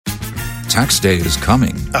Tax day is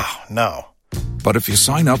coming. Oh, no. But if you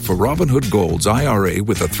sign up for Robinhood Gold's IRA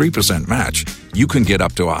with a 3% match, you can get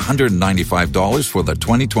up to $195 for the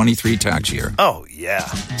 2023 tax year. Oh, yeah.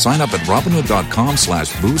 Sign up at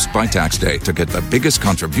Robinhood.com/boost by tax day to get the biggest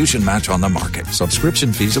contribution match on the market.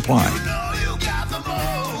 Subscription fees apply.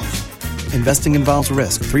 Investing involves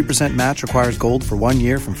risk. 3% match requires gold for 1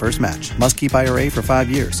 year from first match. Must keep IRA for 5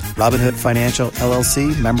 years. Robinhood Financial,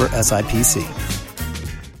 LLC, member SIPC.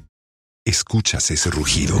 ¿Escuchas ese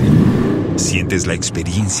rugido? ¿Sientes la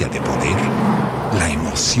experiencia de poder? ¿La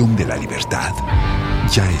emoción de la libertad?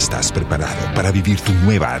 Ya estás preparado para vivir tu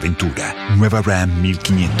nueva aventura. Nueva Ram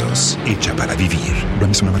 1500, hecha para vivir.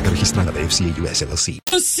 Ram es una marca registrada de FCA US LLC.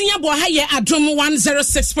 Adom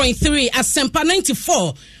 106.3, Asempa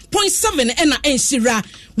 94.7 ena enshira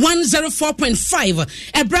 104.5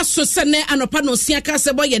 ebraso sene anopa no sia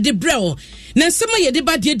kasebo ye de brel na nsema ye de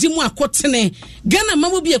ba de di mu akotene Ghana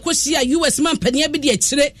mamu bi ekohia US man pania bi de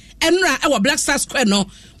akire enra e wo Black Star Square no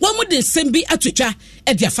wo mu de nsem bi atotwa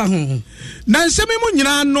e de afa ho na nsem mu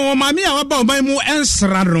nyina no maami a waba oban mu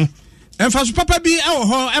ensra no Enfaso papa bi ewo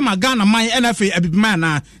ho e ma Ghana man NFA abibima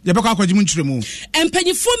na ye bekọ akwaji mu ntremu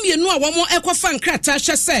empanyifo mienu a womo ekofa nkrata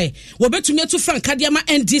hwe se wo betumi atu franka de ma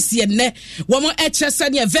NDC enne womo echese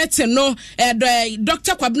ne vet no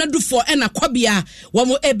Dr. Kwabena Dufo na kwabia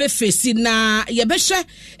womo ebe face na ye behwe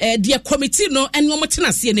de committee no ene womo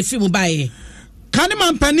tenase ne fimu bae Kani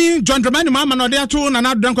mampani John Dramani Mahama no de ato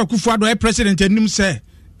Nana Addo Akufo-Addo president anim se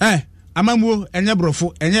amamuo enye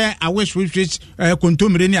brofo enye aweswitch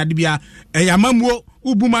kontomire ni adibia amamuo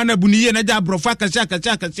ubuma na buniye na ja brofo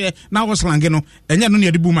akase na wo slang no enye no ne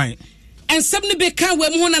adibuma ensem ne beka we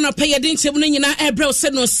mu na no payede nchemu no nyina ebrel se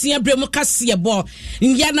no sia bremu kasebo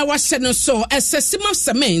nya na wahye no so esesima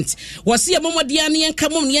cement wose ye momodia ne yenka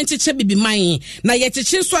mom ne yencheche bibiman na ye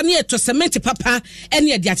cheche so ne eto cement papa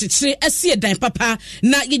ene de achechire asie dan papa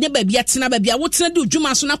na yenye babia tena babia wotena de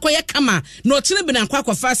udwuma so na koye kama na otena bi na nkwa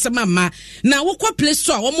akwafa asema ma na wokọ Play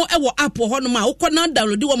Store wo mo ewo app ho no ma wokọ na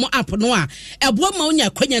download wo mo app no a ebo ma onya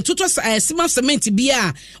kwanya tuto esima cement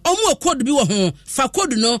bia omo code bi wo ho fa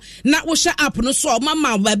code no na app no so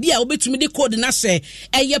mama babia obetumi de code na se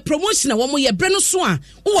eye promotion wo mo ye bre no so a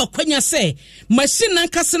wo kwanya se machine na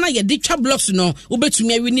nkase na ye de twa blocks no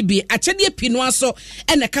obetumi awi ni bi achede pi no aso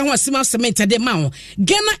ene ka ho asima cement de ma ho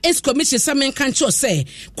Ghana Ace Commission samen kan cho se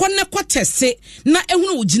kone ko test na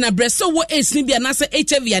ehunu wo gina bre so wo esni bia na se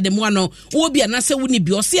HIV ade mo no wo bia na se woni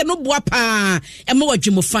bi o se no boa pa e ma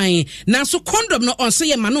wadwemo fan na so condom no on se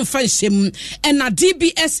ye ma no fan hyem ena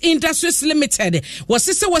DBS Industries Limited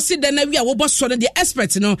wasise wasi de na wi a wo boso no the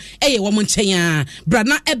expert no eye wo mo nchen bra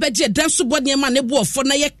na ebeje danso bodne ma ne boofo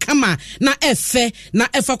na ye kama na efe na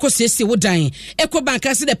efa kosese wo dan Eco Bank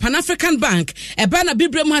ase the Pan African Bank eba na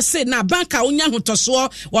bibrem ha se na bank a onya hotoso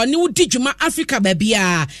woni wo dijuma Africa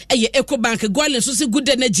babia eye Eco Bank goal so se good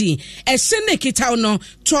energy ese ne kita no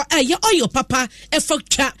to eye oil papa efa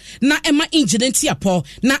twa na ema engine ntiapo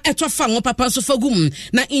na etofa wo papa so fagum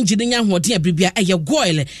na engine nya hode abribia eye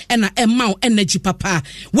goil na ema energy papa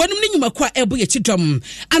wonum ne nyuma kwa ebo ye chidom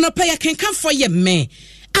anopa ya kenkan fo ye me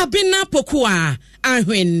abina pokua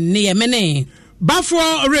ahwen ne ye mene bafo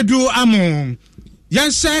redu amu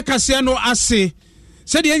yanse kase no ase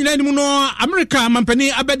said ye nyina nimu no America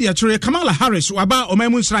mampani abedi ature Kamala Harris waba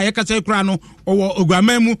omamu nsra ye kase kura no owo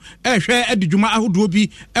ogwamamu ehwe adidwuma ahodo bi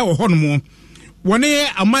ewo honomo woni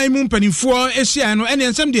amamu mpanifo esia no ene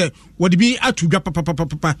ensem de wodi bi atudwa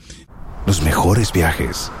papa. Los mejores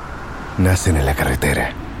viajes nacen en la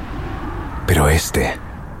carretera, pero este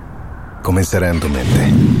comenzará en tu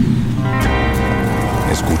mente.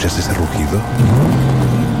 ¿Escuchas ese rugido?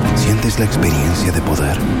 ¿Sientes la experiencia de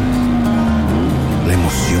poder? ¿La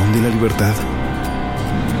emoción de la libertad?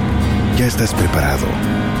 Ya estás preparado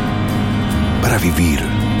para vivir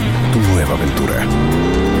tu nueva aventura.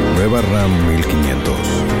 Nueva Ram 1500,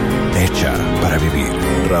 hecha para vivir.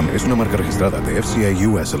 Ram es una marca registrada de FCA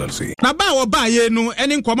US LLC. Na ba wo ba ye no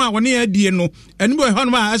eni nkoma woni adie no eni bo ho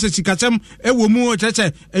no ma asesi kasem ewo mu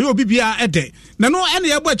cheche eyo obibia ede na no eni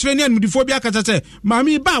ye bo kire ni anudifo bi akata se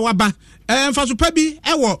mami ba wa ba mfaso pa bi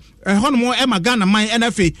ewo hono e magana man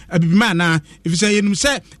NFA abibima na ifise yenum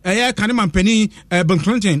se eye kane mampani Ben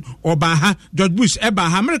Clinton oba ha George Bush eba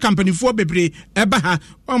ha American company fo bebre eba ha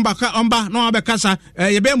omba no abekasa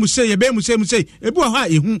yebe mu se ebu ha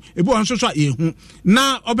ehu ebu nso so ehu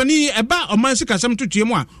na obani eba oman sikasem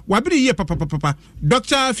tutuemu a wabere ye papa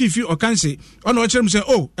Dr. Fifi Okanse ono okyerem se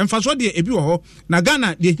mfaso de ebi wo ho na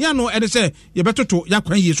Ghana de hia no ede se yebetoto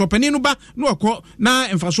yakwan yi so pani no ba no okọ na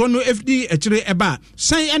mfaso no FD ekire eba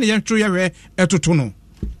san ene yentro yewe etoto no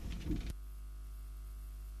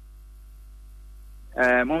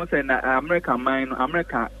Mom say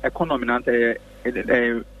America economy now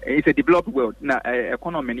it's a developed world. Now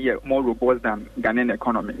economy is more robust than Ghanaian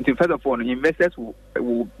economy. So first of all, investors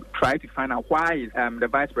will try to find out why the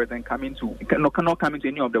vice president cannot come into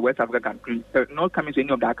any of the West African countries, not coming to any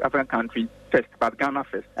of the African countries first, but Ghana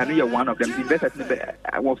first. And we are one of them. The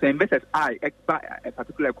investors eye a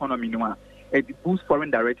particular economy. It boosts foreign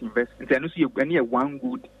direct investment. And you need one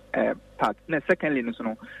good part. And secondly,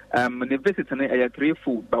 the visits are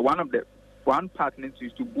threefold, but one part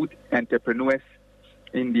is to boost entrepreneurs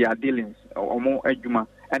in their dealings or more ejuma,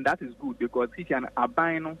 and that is good because he can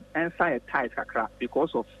abide and say a tight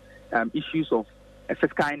because of issues of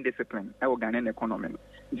fiscal indiscipline in Ghanaian economy.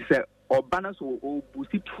 It's a balance will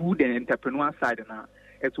boost it through the entrepreneur side now.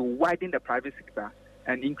 It will widen the private sector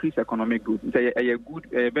and increase economic growth. It's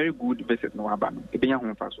a very good visit no abano.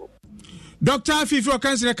 Dr. Fifi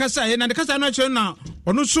Okansere kasa na de kasa no kire na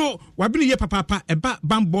ono so wabini ye papa eba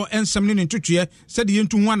bambo ensem ne ntutue se de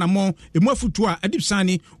yentu ho anamo emu afutu a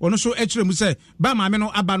adipsani ono so ekire mu se ba maame no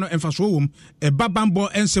aba no emfaso wom eba bambo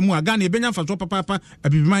ensem a Ghana ebenya emfaso papa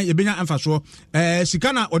abibiman ebenya emfaso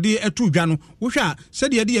sika na ode etu dwa no wo hwa se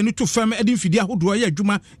de ye ne to fam ede mfidi ahodo ye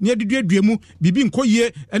adwuma ne aduduaduamu bibi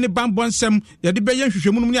nkoyie ene bambo ensem ye de beye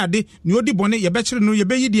hwehwemu no ne ade ne odi bone ye be kire no ye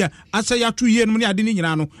beyi dia asa ya to yie no ne ade ne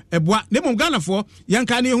nyina no eboa ne Ghana for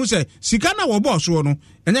yanka ne hu se sika na wo boss wo no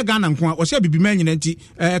enye Ghana nko a wo se bibiman nyina nti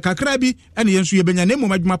kakra bi ene yensu ye benya ne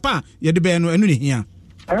mom adwuma pa ye de be no enu ne hia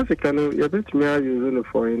Africa no ye betumi use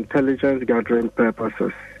for intelligence gathering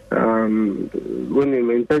purposes when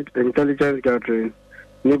intelligence gathering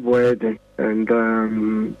ni boyede and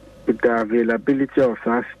with the availability of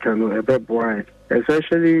Africa no ebe boy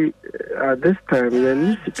especially at this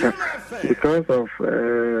time because of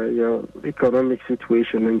your economic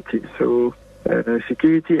situation and so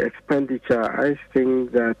security expenditure I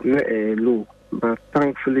think that low, but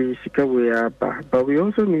thankfully we are back. But we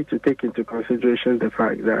also need to take into consideration the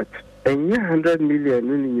fact that 100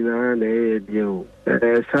 million deal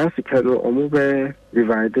South Africa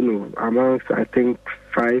divided amongst I think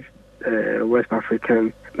 5 West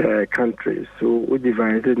African countries. So we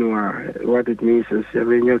divided what it means is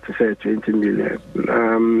to say 20 million.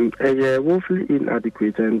 Woefully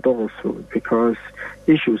inadequate and also because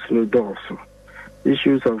issues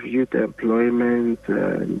issues of youth employment,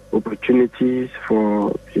 opportunities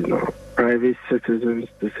for private citizens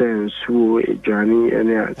to say and sue a journey and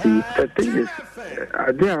the thing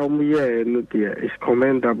is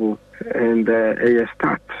commendable and a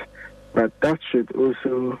start, but that should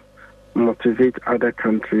also motivate other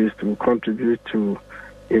countries to contribute to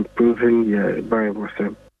improving their Bible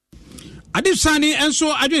system. Adipsani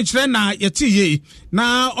enso adwenkyerɛ na yɛte ye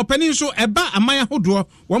na ɔpani nso ɛba amaya hodoɔ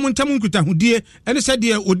wɔn ntam nkutahudie ɛne sɛ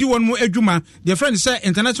deɛ odi wɔn mu adwuma deɛ friend sɛ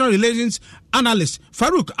international relations analyst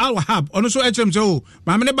Farouk Al-Wahab ɔno so ɛkyerɛm sɛ o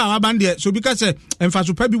maame ne ba waban deɛ so bi ka sɛ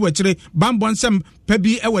mfaso pa bi wɔkyerɛ bambɔ nsɛm pa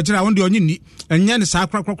bi ɛwɔkyerɛ a wɔn deɛ ɔnye ni ɛnyɛ ne saa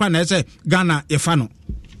korakora na ɛsɛ Ghana yɛfa no.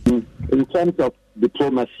 In terms of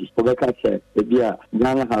diplomacy,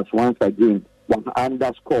 Ghana has once again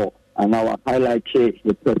underscore and our highlight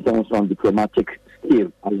the presence on diplomatic scale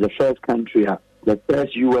as the first country, the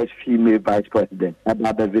first U.S. female vice president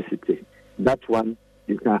ever visited. That one,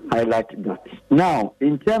 you can highlight that. Now,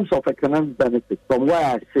 in terms of economic benefits, from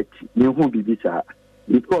where I sit,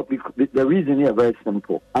 because the reason is very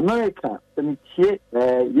simple. America, African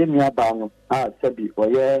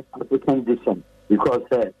descent, because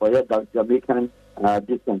Jamaican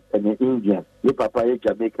descent and Indian, your papa is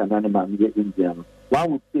Jamaican and my Indian.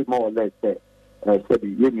 One would say more or less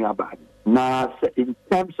now, in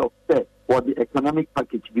terms of for the economic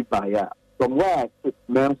package we buy, from where I sit,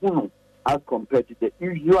 as compared to the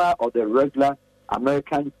usual or the regular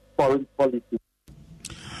American foreign policy.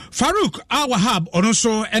 Farouk Al-Wahab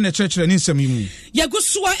onoso ene chechre ni nsem yimu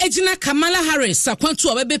Yagusua ejina Kamala Harris akwantu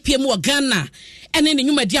obebepie mu Ghana ene ne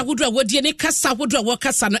nwumadi agodo a wodie ne kasa agodo a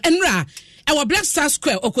wokasa no enra ewa Black Star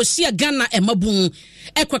Square okosia Ghana emabun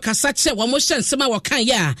ekwakasa che wo mo hyansema wokan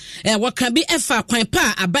ya wokan bi efa kwan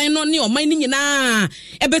pa aban no ne oman ni nyina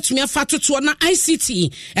ebetumi afa toto na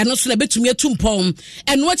ICT eno so na betumi atumpom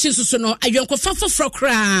eno achi nsuso no ayonkofa foforo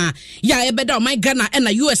kra ya ebeda oman Ghana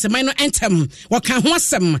na US man no entem wokan ho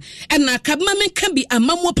asem ena kabma kan bi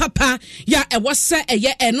amamo papa ya ewose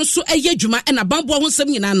eye eno so eye dwuma na bambo ho nsem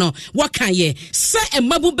nyina no wokan ye se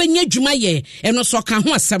emabu benya dwuma ye eno so kan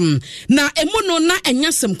ho asem na emu no na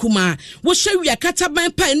enyasem kuma wo hwewia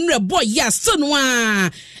kataban pa nre boy ya so no a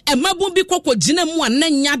emabun bi kokko gina mu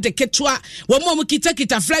ananya de ketua wo mo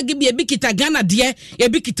kita flag bi e bi kita Ghana de e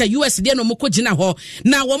bi kita US de no mo ko gina ho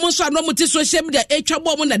na wo mo so ano mo ti social media etwa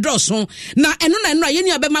bo mo na droso na eno na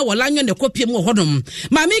yeni abema wala anyo ne kopie mu hodom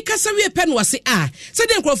maami kasa wie pen wase se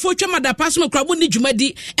de nkrofo twa mada pasmo krabo ni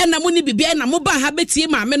dwumadi ena mo ni bibia na mo ba ha betie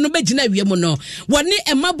maame no begina wie mu no woni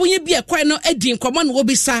emabunye bi ekwan no edi nkomo no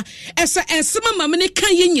obisa ese ensema maame ne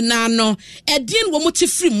kan ye nyina no edien wo mo ti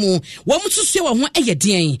firi mu wo mo susue wo ho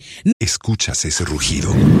eyedien. Escuchas ese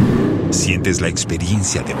rugido. Sientes la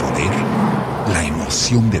experiencia de poder, la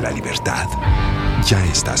emoción de la libertad. Ya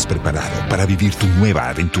estás preparado para vivir tu nueva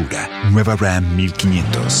aventura. Nueva Ram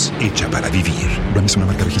 1500, hecha para vivir. Ram es una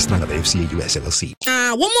marca registrada de FCA US LLC.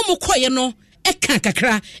 Womo mo koye no eka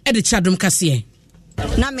kakra e de Adom Kasiebo.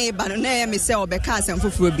 Na me ba no na me se obeka asem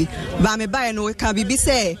foforo bi. Ba me ba no ka bibi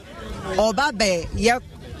se oba be ye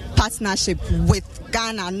partnership with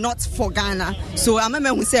Ghana, not for Ghana. So I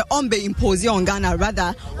remember we say be impose on Ghana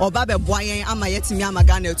rather or babe boyen ama yetimi ama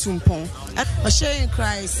Ghana tumpon. Shame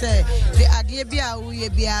cry say the idea bia we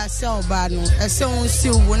bia say oba no ese won si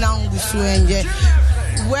wo na ngusu enje.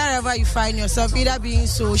 Wherever you find yourself, either being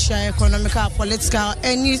social, economical, political,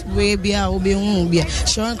 any way bia obe hu bia.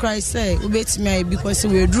 Shame cry say obetimi because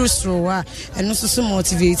we drew through and also so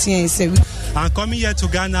motivating and say and coming here to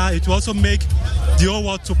Ghana, it will also make the whole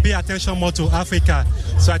world to pay attention more to Africa.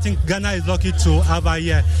 So I think Ghana is lucky to have her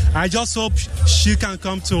here. I just hope she can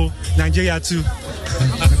come to Nigeria too.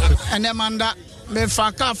 And then Amanda, me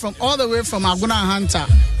faka from all the way from Aguna Hunter,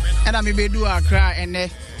 and I may do Accra and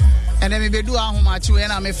then me do Ahomachu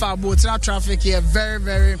and I may far boat now traffic here very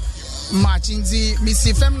very much. In the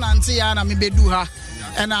Missy Femnanti and I may do her.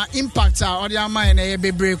 And impact our audience and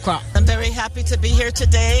be break. I'm very happy to be here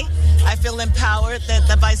today. I feel empowered that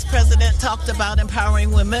the Vice President talked about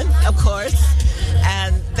empowering women, of course,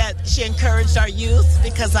 and that she encouraged our youth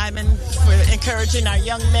because for encouraging our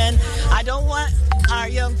young men. I don't want our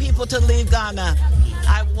young people to leave Ghana.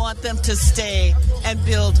 I want them to stay and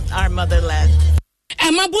build our motherland.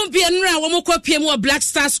 Emabumbi enra womoko piem Black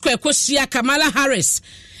Star Square kosia Kamala Harris.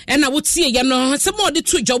 Ena wotie ye no se mo de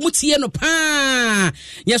to dwa mutie no pa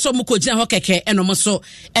ye so mo ko gina ho keke eno mo so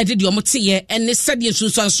e de o motie ene sade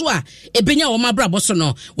nsunsanso a ebenya wo mabrabo so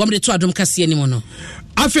no wo me de to Adom Kasiebo ni mo no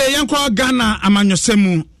afi yenkwa Ghana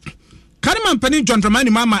amanyosemu Karima mpani John Dramani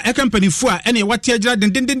mama eka mpanifu a ene wate agira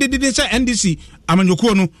den se NDC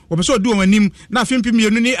amanyokuo no wo be so du wanim na afimpi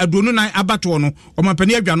mienu ni aduonu nan abato no o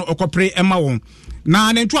mampani adwa no okopre ema won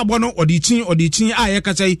na nentu abo no oditin a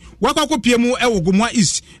yekasai wakakopie mu ewo Gomwa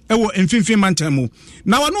East ewo emfimfim mantamu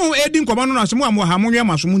na wano edi nkoma no asemu amwo ha monwe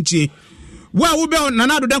masomu ntie wa wo be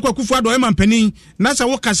Nana Addo dan kwakufu ado emampani na sa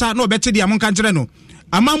wo kasa na obete dia monka nkere no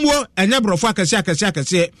amamwo enye brofo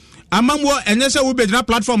akase amamwo enye se wo be na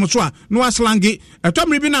platform so a no aslange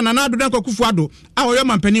etomri bi na Nana Addo dan kwakufu ado a wo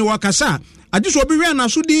emampani wo kasa ajiso obi wi na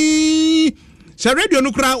so di se radio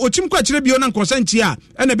no kra otim kwa kire bio na nkosanti a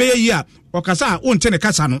ene be yi a okasa o ntene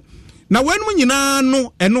kasa no na wenu nyina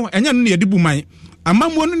no eno enya no ne yedibu man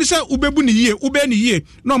amamwo no ni se ubebu ni yie ube ni yie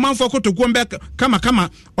na omanfo kotokuo mbe kama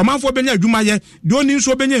omanfo benya adwuma ye de oni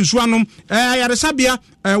nso benya nsu anom yaresabia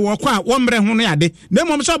wo kwa wo mre ho no yade na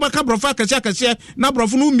mom so baka brofo akase na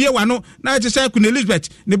brofo no mie wa no na je se Queen Elizabeth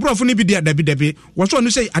ne brofo ni bi dia dabi wo so no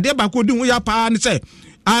se ade ba ko di ho ya pa ne se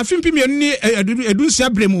afimpi mienu ni edunsia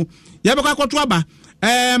bremu ya baka koto aba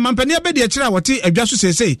mampani abedi akira wote adwaso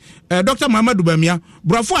sesei Dr. Mahama Dubamia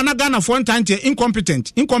brofo ana Ghana for ntante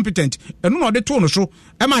incompetent enu no de to no so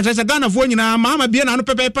ma chese Ghana for nyina Mahama bie na no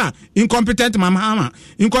pepepa incompetent Mahama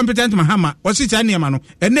osi cha ne ma no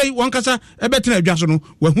ene won kasa ebetena adwaso no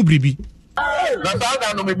wahu bribi na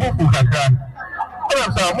saga no me buku kakra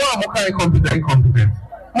ona sa mo amoka incompetent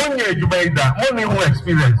mo nye jubaida mo ni who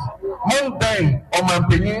experience mo den o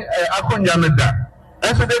mampani akonya meda.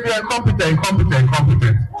 And so they be incompetent.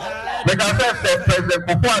 Like I said, President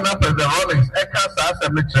Kufuor and President Rawlings, Ekasa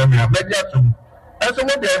Assembly Chairman, media too. And so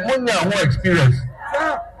what they Munya who experience,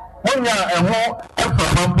 Munya and who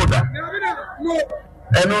from Mampoda.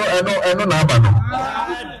 Eno Nabano.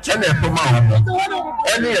 And they're from Mahama.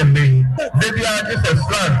 Any and me. They be just a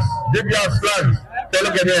slangs. They be slangs. Tell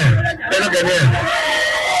again. They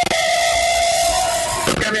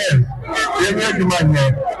be a man.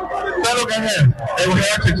 Fellow Ghanaians, and we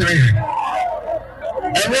have to train.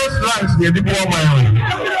 And those slangs near the poor man.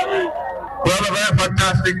 We have a very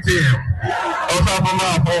fantastic team. Also from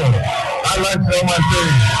our home. I like to know my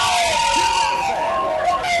team.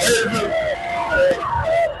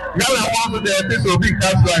 Now I want to the episode of big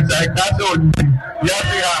cast slangs. I can't say on you. You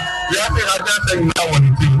have to have just saying now on the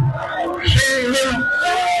team.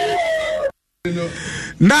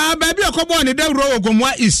 Na baby akobo ne da ro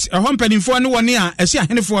ogomwa is ehon panimfo ne woni a esi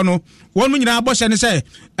ahenefo no won nyina bɔ hye ne sɛ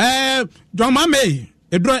John Mame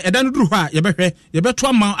edro eda no duru hɔ a yɛbɛto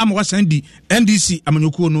ama wasan di NDC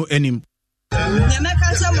amanyokuo no anim.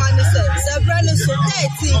 Nyameka chama ne several so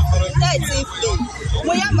 13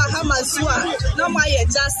 moya Mahama Zua no my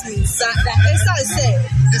Jasmine sa esa say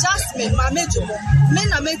Jasmine mamejumo me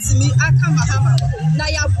na metimi aka Mahama na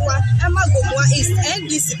yaboa ema gomwa is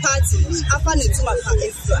NDC party apa ne tuma ka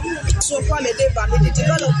efra so kwa me deba me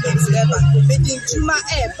development level me di tuma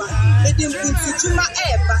eba me di mpuntu tuma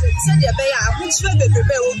eba se de be ya ahutwe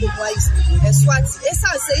bebebe wo gomwa is eswati esa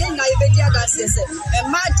say na ibedi agase se e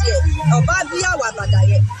madie oba bia wa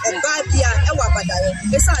badaye oba bia e wa badaye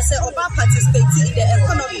esa say oba participate in the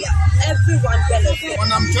economy everyone benefit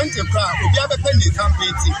on am 20 kra obi abepe ni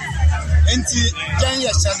campaign team enti jan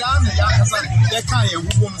ya shadam ya kasa de kan ye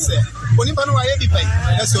wubom se oni ba no wa ye bi pen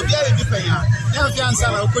na so obi aye bi pen ya fi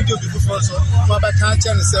ansa na okodi obi before so ma ba kan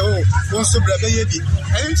chen se o won so bra be ye bi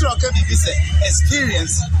enti o ka bi bi se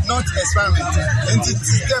experience not experiment enti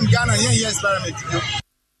them Ghana ye experiment no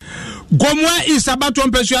Gomwa is about to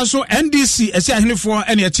empesua so NDC esi ahenefo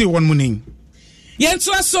ene eti won munin.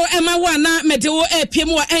 Yentu aso ema wana medewo epiem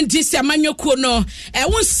wa NDC amanyokuo no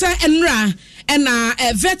wonsa enra ena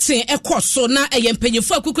vetting ekoso na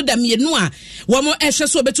eyempanyefo akuku da mienu a womo ehwe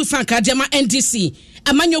so obetu fanka dema NDC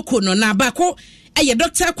amanyokuo no na bako eye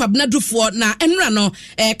Dr. Kwabena Dufo na enra no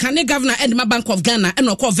Kane Governor Edma Bank of Ghana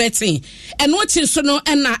eno ko vetting eno tin so no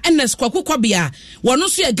ena NS kwakukobia wono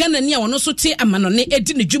so ye Ghana ni a wono so te amanone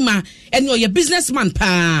edi ne dwuma eno ye businessman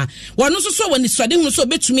pa wono so woni swade hu so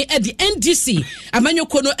betumi edi NDC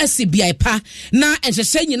amanyoko no SBI pa na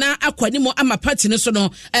enhyehyɛ nyina akwani mo ama party ne so no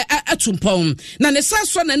atumpon na ne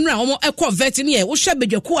saso na enra womo ekɔ vetting ye wo hwɛ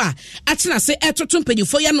bedwako a atena se etoto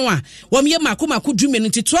mpanyifo ye no a wom ye makomako dumenu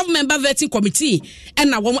 12 member vetting committee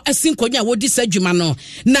ena wom asinkonya wodi sadwuma no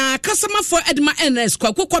na kasamafo edma NS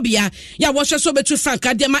kwakukobia ya wo hwe so betu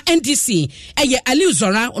franka de ma NDC eye Ali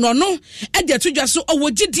Zora no ede atudwa so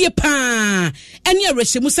owogidie pa ene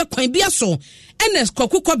arehemu se kwan bia so NS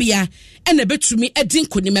kwakukobia ene betumi edin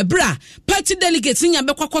konimebra party delegate nya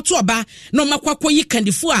bekwakoto oba no makwakwo yi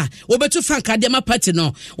kandifo a wo betu franka de ma party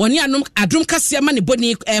no woni Adom Kasiebo ne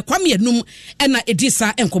boni kwamienum ena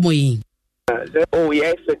edisa enkomoyi. Oh,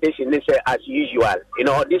 yes, expectation is as usual. You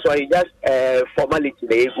know, this one is just formality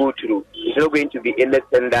they go through. It's not going to be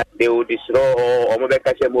anything that they will destroy or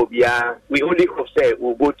mobile. We only hope say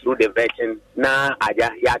we'll go through the version. Now, ya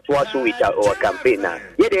to with our campaign now.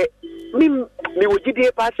 Yeah, me would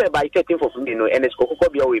get pass by 13th of May, and it's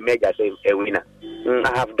Kokobia we make as a winner.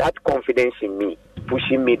 I have that confidence in me,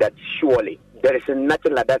 pushing me that surely there is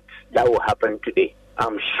nothing like that will happen today.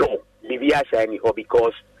 I'm sure. Bibia shiny or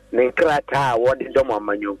because Nenkrata what the dom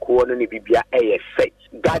amanyokuo no ni bibia effect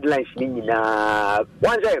guidelines ni na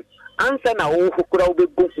once answer na wo hukura wo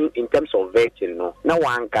bebu in terms of vetting no na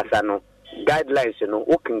wan kasa no guidelines no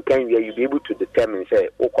wo can you be able to determine say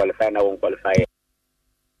wo qualify na won qualify.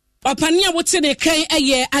 Opania wote ne kan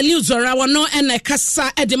eye Ali Zora wono ene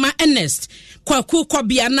kasa edema Ernest kwaku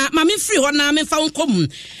kwabia na mame free ho na me fa wonkom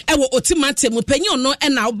ewo otimate mu panyi no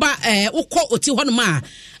ena oba wokọ oti ho no ma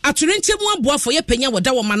aturente mu aboafo ye panya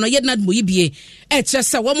woda wo ma no ye na mo yibie eche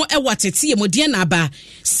se wo mo ewa tete ye modie na ba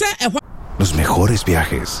se Los mejores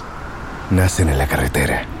viajes nacen en la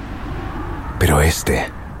carretera, pero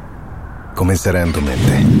este comenzará en tu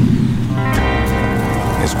mente.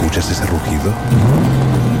 ¿Escuchas ese rugido?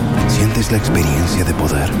 ¿Sientes la experiencia de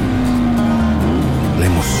poder? ¿La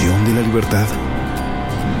emoción de la libertad?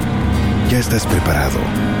 Ya estás preparado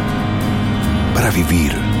para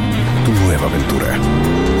vivir tu nueva aventura.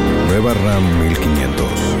 Nueva RAM 1500.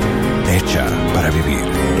 Hecha para vivir.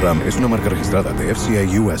 RAM es una marca registrada de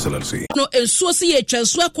FCI US LLC. No, enso si ye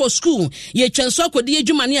chanso akọ school, ye chanso akọ di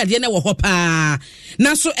adwuma ne ade na wo hɔ pa.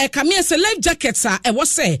 Na so kame se life jackets a wo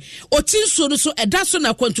se otinso no so eda so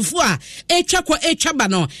na kwantufo a etwa ba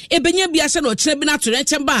no ebenya bia se na okire bi na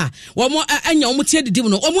torenche ba wo mo anya wo tie didim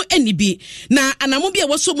no wo mo ani bi na anamo bia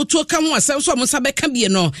wo so mo to ka ho asem so mo sa be ka bie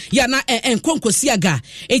no ya na enkonkosi aga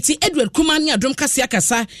eti Edward Kuma ne Adom Kasiebo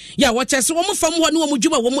kasa ya wo kyese wo mo fam ho ne wo mo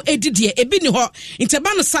dwuma wo mo edidie ebi ni ho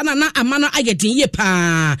inteba no sana na amano ayedin ye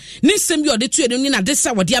pa ni sem bi ode tu enu ni na de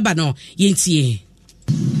sa wode aba no yentie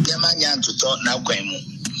Yamanya tuto na kwan mu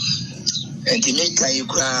enti me kan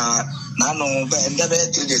kura na no be ndebe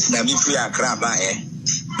 3 days na mi free Accra ba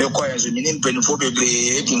me ko yanzu mi mpanyfo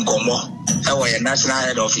bebre edi nkomo e wo national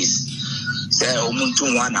head office se omuntu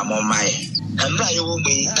nwa na mo mai amra ye wo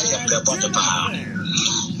mi aye preport pa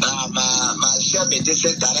ma share me this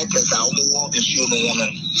directors a wo be show no wono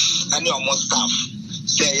ani almost staff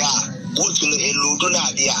say ya boot no eludo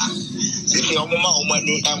na dia say omoma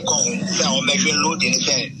omani enko say o measure load in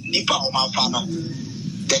say nipa o ma fa no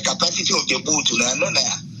the capacity of the boot no na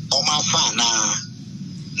o ma fa na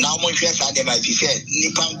o mo hwe sa de ma fi say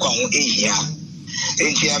nipa nko ho ehia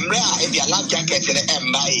enti emre a e bia life jacket ne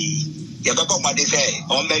embai ye baba ma de say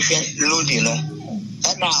o measure load no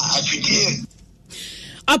na afidie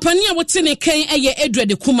apani a wote ne kan eye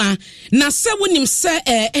Edward Kuma na se wonim se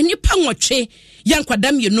enipa nwotwe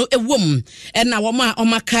yankwadam yeno ewom na woma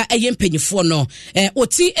omaka eye mpanyifo no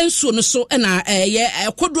oti ensuo no so na ye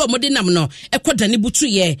ekodo omode nam no ekodane butu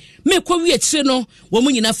ye mekwa wi akire no wo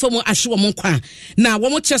nyina famu ahwe wo nkwa na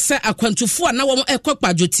wo kyese akwantufo na wo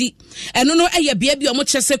ekokpadwoti eno no eye bia bia wo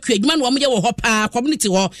kyese kwadwuma na wo ye wo hopa community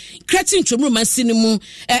ho krati ntwomru masini mu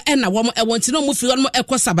na wo ewonti no mu fi no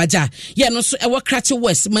ekosabaja ye no so ewo krati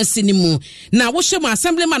west masini mu na wo hye mu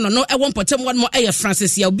assemblyman no ewo mpotem wo no eye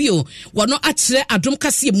Francis Yaubio wo no Adom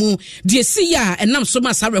Kasiebo die si ya enam so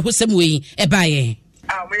ma sare hosem we ebaye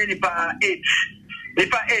we nipa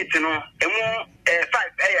 8 no emu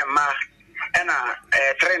 5 ma na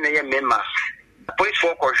 3 na ye mema police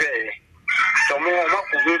for koje so mo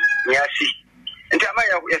makuhu ni asi nti ama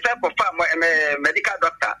ya say for farm medical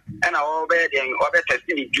doctor na o be test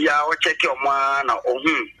ni bia o check o ma na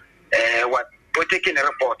what we taking a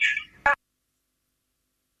report.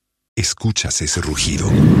 Escuchas ese rugido.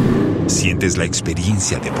 Sientes la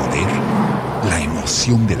experiencia de poder, la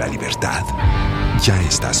emoción de la libertad. Ya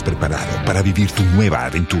estás preparado para vivir tu nueva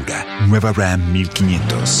aventura. Nueva Ram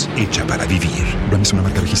 1500, hecha para vivir. Ram es una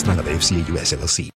marca registrada de FCA US LLC.